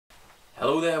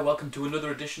Hello there, welcome to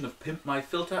another edition of Pimp My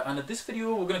Filter, and in this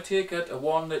video we're going to take a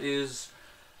one that is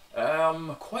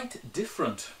quite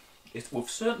different. We've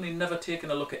certainly never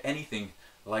taken a look at anything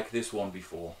like this one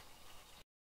before.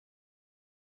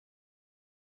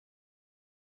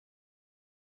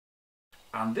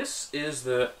 And this is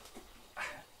the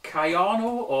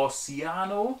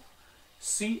Ciano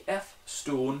CF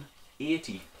Stone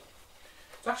 80.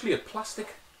 It's actually a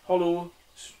plastic hollow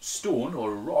stone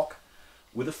or a rock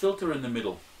with a filter in the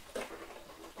middle.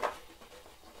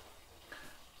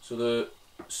 So the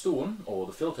stone or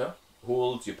the filter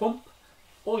holds your pump,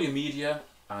 all your media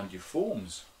and your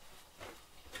foams.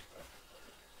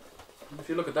 And if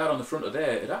you look at that on the front of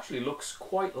there, it actually looks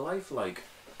quite lifelike.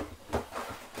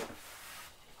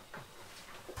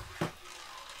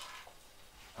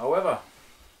 However,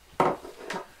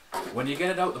 when you get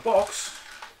it out the box,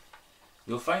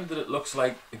 you'll find that it looks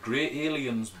like a grey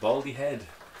alien's baldy head.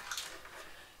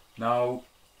 Now,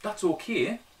 that's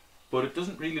okay, but it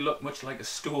doesn't really look much like a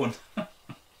stone.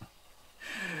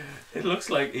 It looks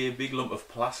like a big lump of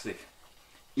plastic.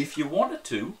 If you wanted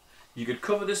to, you could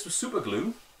cover this with super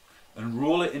glue and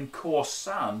roll it in coarse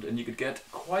sand and you could get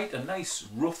quite a nice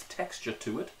rough texture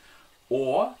to it.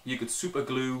 Or you could super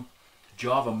glue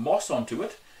Java moss onto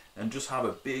it and just have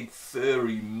a big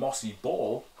furry mossy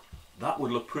ball. That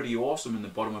would look pretty awesome in the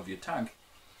bottom of your tank.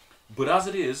 But as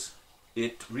it is,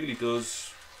 it really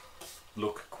does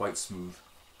look quite smooth.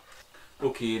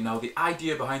 Okay, now the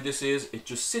idea behind this is it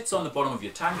just sits on the bottom of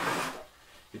your tank.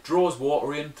 It draws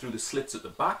water in through the slits at the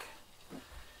back.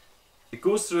 It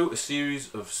goes through a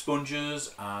series of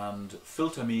sponges and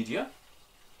filter media.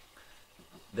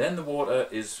 Then the water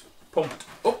is pumped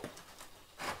up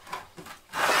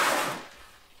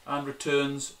and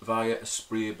returns via a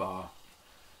spray bar.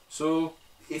 So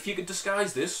if you could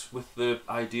disguise this with the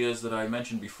ideas that I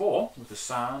mentioned before, with the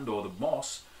sand or the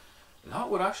moss,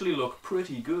 that would actually look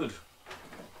pretty good.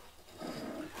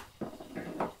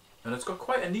 And it's got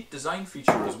quite a neat design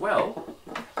feature as well,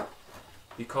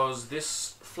 because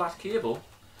this flat cable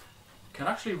can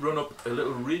actually run up a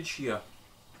little ridge here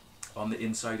on the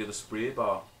inside of the spray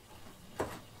bar.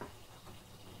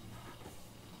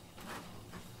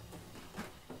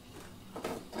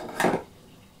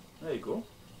 There you go.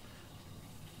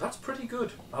 That's pretty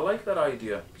good. I like that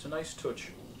idea. It's a nice touch.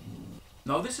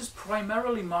 Now this is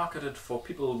primarily marketed for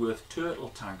people with turtle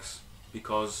tanks,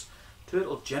 because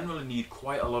turtles generally need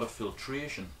quite a lot of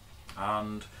filtration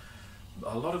and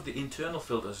a lot of the internal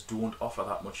filters don't offer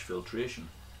that much filtration.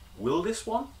 Will this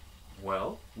one?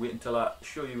 Well, wait until I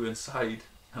show you inside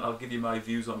and I'll give you my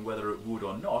views on whether it would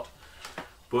or not,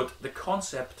 but the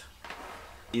concept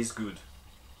is good.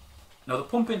 Now the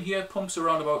pump in here pumps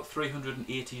around about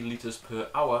 380 litres per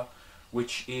hour,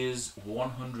 which is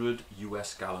 100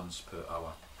 US gallons per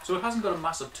hour. So it hasn't got a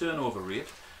massive turnover rate,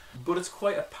 but it's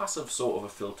quite a passive sort of a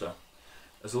filter.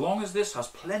 As long as this has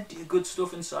plenty of good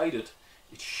stuff inside it,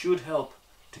 it should help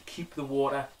to keep the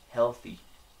water healthy.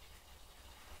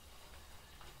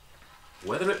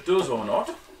 Whether it does or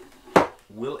not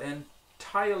will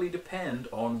entirely depend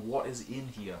on what is in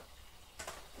here.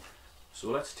 So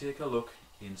let's take a look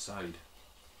inside.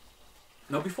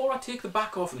 Now before I take the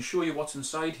back off and show you what's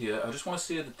inside here, I just want to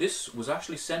say that this was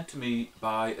actually sent to me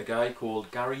by a guy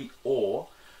called Gary Orr,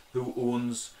 who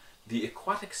owns the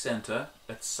Aquatic Centre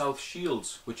at South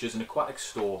Shields, which is an aquatic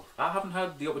store. I haven't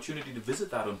had the opportunity to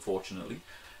visit that, unfortunately,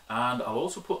 and I'll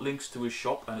also put links to his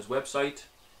shop and his website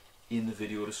in the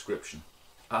video description.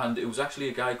 And it was actually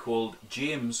a guy called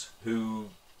James who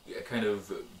kind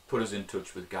of put us in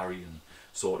touch with Gary and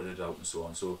sorted it out and so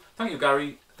on. So thank you,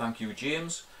 Gary, thank you,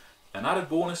 James. An added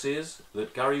bonus is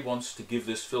that Gary wants to give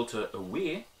this filter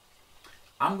away.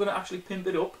 I'm going to actually pimp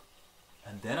it up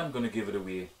and then I'm going to give it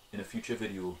away in a future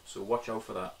video, so watch out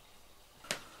for that.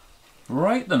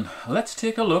 Right then, let's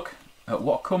take a look at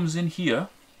what comes in here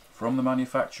from the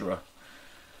manufacturer.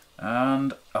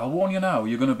 And I'll warn you now,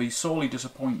 you're going to be sorely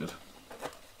disappointed.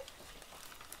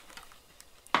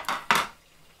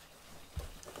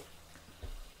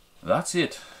 That's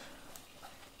it.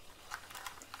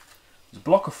 There's a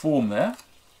block of foam there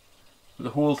with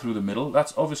a hole through the middle.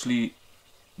 That's obviously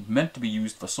meant to be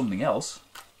used for something else,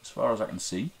 as far as I can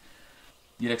see.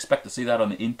 You'd expect to see that on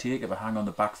the intake of a hang on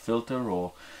the back filter,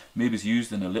 or maybe it's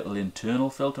used in a little internal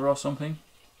filter or something.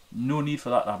 No need for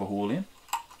that to have a hole in.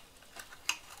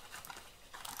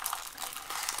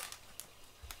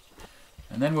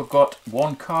 And then we've got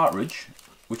one cartridge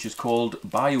which is called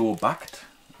Biogravel.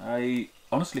 I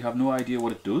honestly have no idea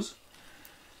what it does,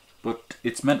 but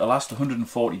it's meant to last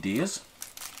 140 days.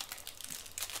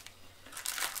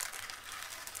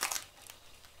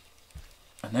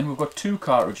 And then we've got two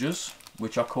cartridges,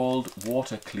 which are called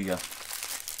water clear.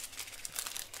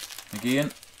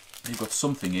 Again, you've got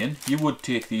something in. You would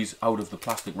take these out of the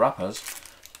plastic wrappers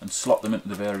and slot them into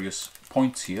the various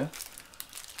points here,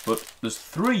 but there's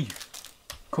 3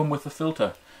 come with the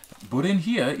filter. But in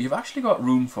here you've actually got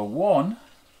room for 1,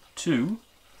 2,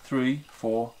 3,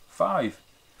 4, 5.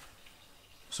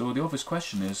 So the obvious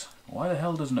question is, why the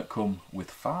hell doesn't it come with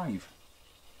 5?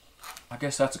 I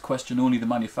guess that's a question only the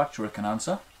manufacturer can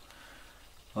answer.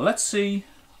 Let's see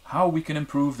how we can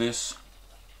improve this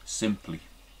simply.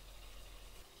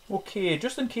 Okay,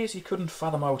 just in case you couldn't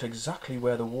fathom out exactly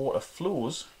where the water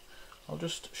flows, I'll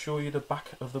just show you the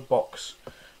back of the box.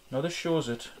 Now this shows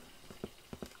it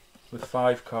with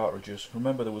 5 cartridges.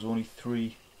 Remember, there was only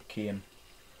 3 came.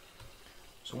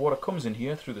 So water comes in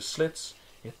here through the slits.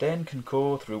 It then can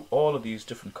go through all of these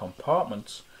different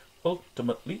compartments,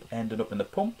 ultimately ending up in the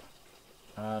pump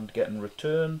and getting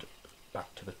returned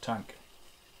back to the tank.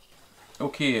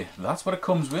 Okay, that's what it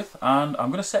comes with, and I'm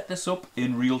going to set this up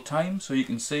in real time so you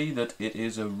can see that it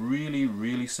is a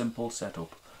really simple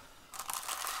setup.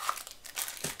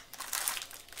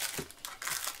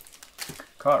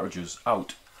 Cartridges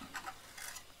out.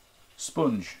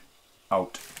 Sponge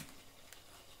out.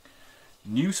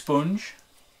 New sponge,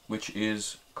 which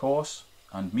is coarse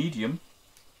and medium,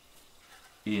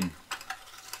 in.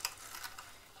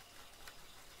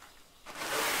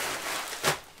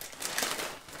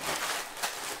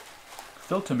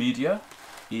 Filter media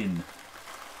in.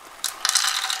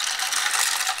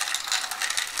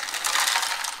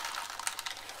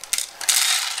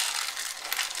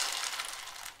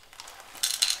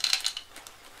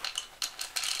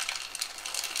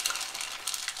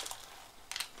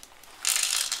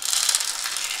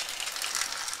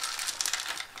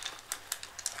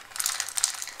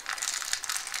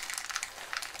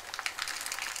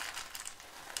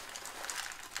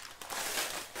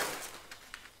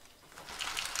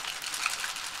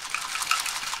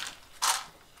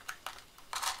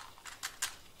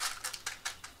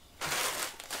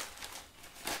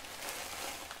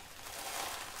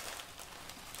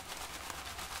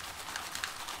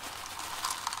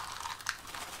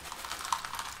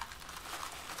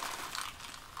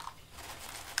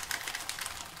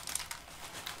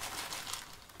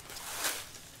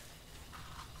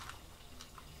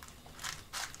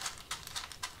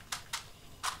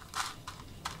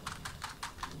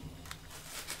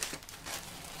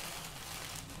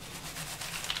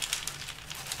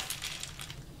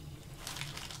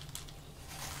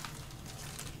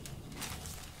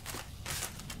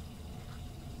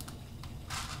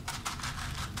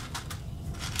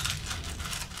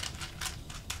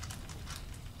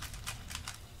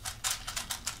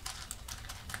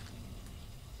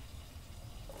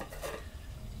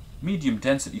 Medium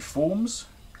density foams,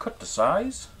 cut to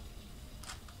size.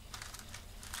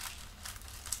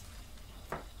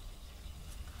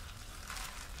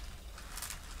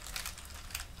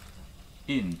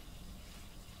 In.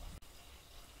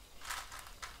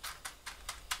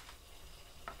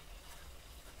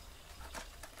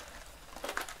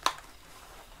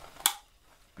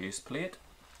 Base plate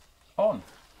on.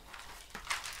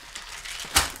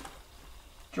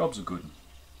 Job's a good one.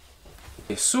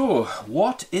 So,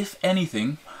 what, if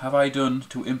anything, have I done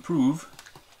to improve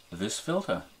this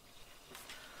filter?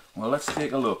 Well, let's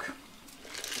take a look.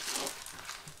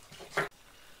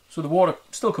 So the water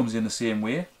still comes in the same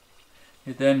way.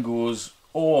 It then goes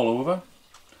all over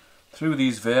through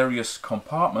these various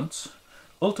compartments,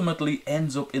 ultimately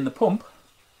ends up in the pump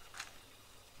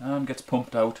and gets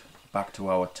pumped out back to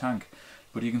our tank.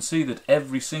 But you can see that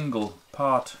every single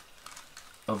part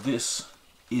of this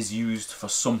is used for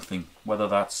something, whether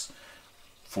that's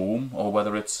foam or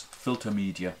whether it's filter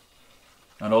media.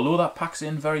 And although that packs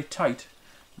in very tight,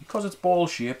 because it's ball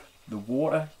shape, the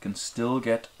water can still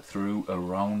get through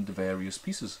around the various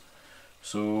pieces.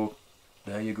 So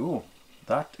there you go.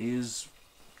 That is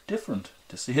different,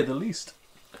 to say the least.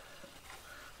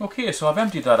 Okay, so I've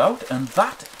emptied that out, and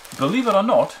that, believe it or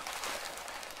not,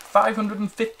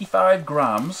 555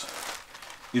 grams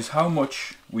is how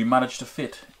much we managed to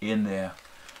fit in there.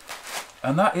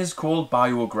 And that is called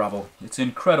Biogravel. It's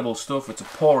incredible stuff. It's a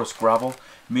porous gravel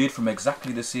made from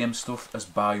exactly the same stuff as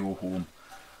BioHome.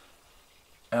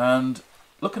 And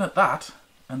looking at that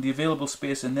and the available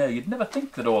space in there, you'd never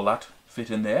think that all that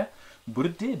fit in there, but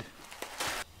it did.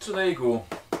 So there you go.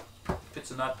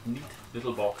 Fits in that neat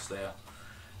little box there.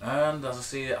 And as I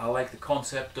say, I like the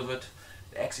concept of it.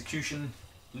 The execution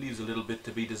leaves a little bit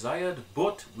to be desired,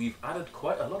 but we've added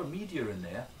quite a lot of media in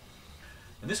there.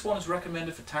 And this one is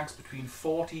recommended for tanks between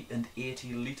 40 and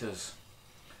 80 litres.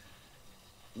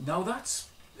 Now that's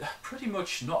pretty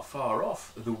much not far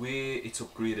off the way it's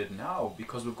upgraded now,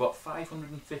 because we've got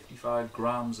 555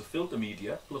 grams of filter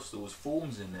media plus those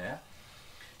foams in there.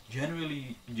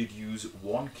 Generally you'd use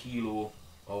 1 kilo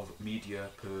of media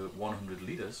per 100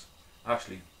 litres.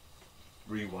 Actually,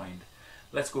 rewind.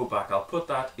 Let's go back. I'll put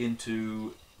that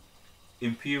into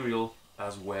Imperial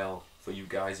as well for you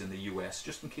guys in the US,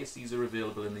 just in case these are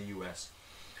available in the US.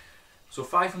 So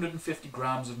 550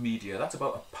 grams of media, that's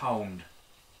about a pound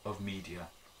of media.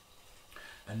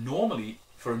 And normally,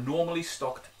 for a normally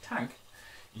stocked tank,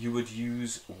 you would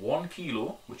use 1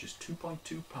 kilo, which is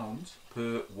 2.2 pounds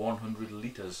per 100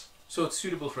 litres. So it's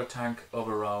suitable for a tank of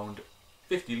around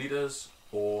 50 litres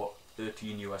or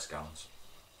 13 US gallons.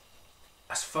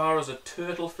 As far as a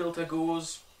turtle filter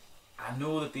goes, I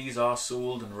know that these are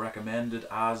sold and recommended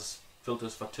as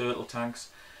filters for turtle tanks.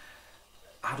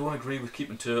 I don't agree with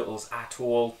keeping turtles at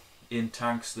all in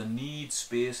tanks. They need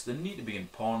space, they need to be in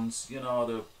ponds, you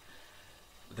know,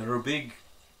 they're a big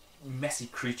messy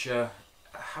creature.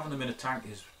 Having them in a tank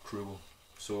is cruel.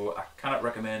 So I cannot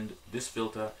recommend this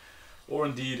filter, or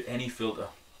indeed any filter,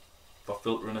 for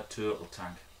filtering a turtle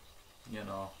tank. You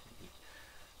know,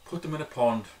 put them in a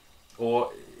pond,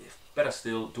 or better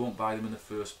still, don't buy them in the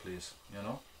first place, you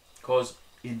know, because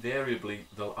invariably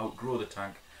they'll outgrow the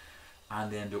tank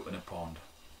and end up in a pond.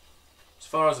 As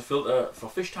far as a filter for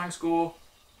fish tanks go,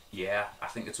 yeah, I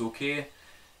think it's okay.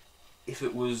 If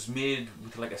it was made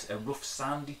with like a rough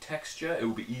sandy texture, it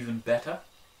would be even better.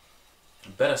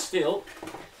 And better still,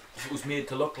 if it was made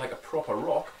to look like a proper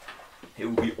rock, it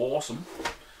would be awesome.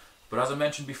 But as I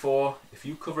mentioned before, if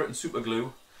you cover it in super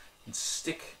glue and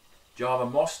stick Java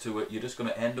moss to it, you're just going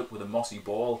to end up with a mossy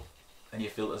ball, and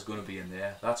your filter's going to be in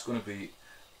there. That's going to be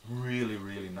really,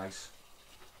 really nice.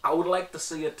 I would like to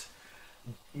see it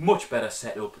much better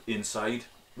set up inside,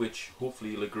 which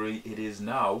hopefully you'll agree it is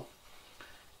now,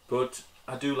 but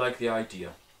I do like the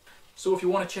idea. So if you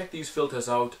want to check these filters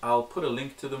out, I'll put a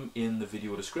link to them in the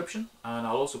video description, and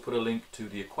I'll also put a link to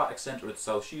the Aquatic Centre at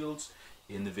South Shields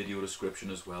in the video description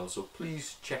as well, so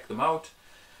please check them out.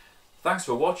 Thanks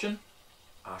for watching.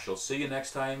 I shall see you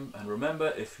next time, and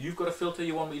remember, if you've got a filter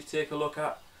you want me to take a look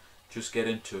at, just get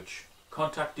in touch.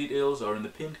 Contact details are in the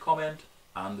pinned comment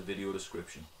and the video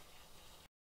description.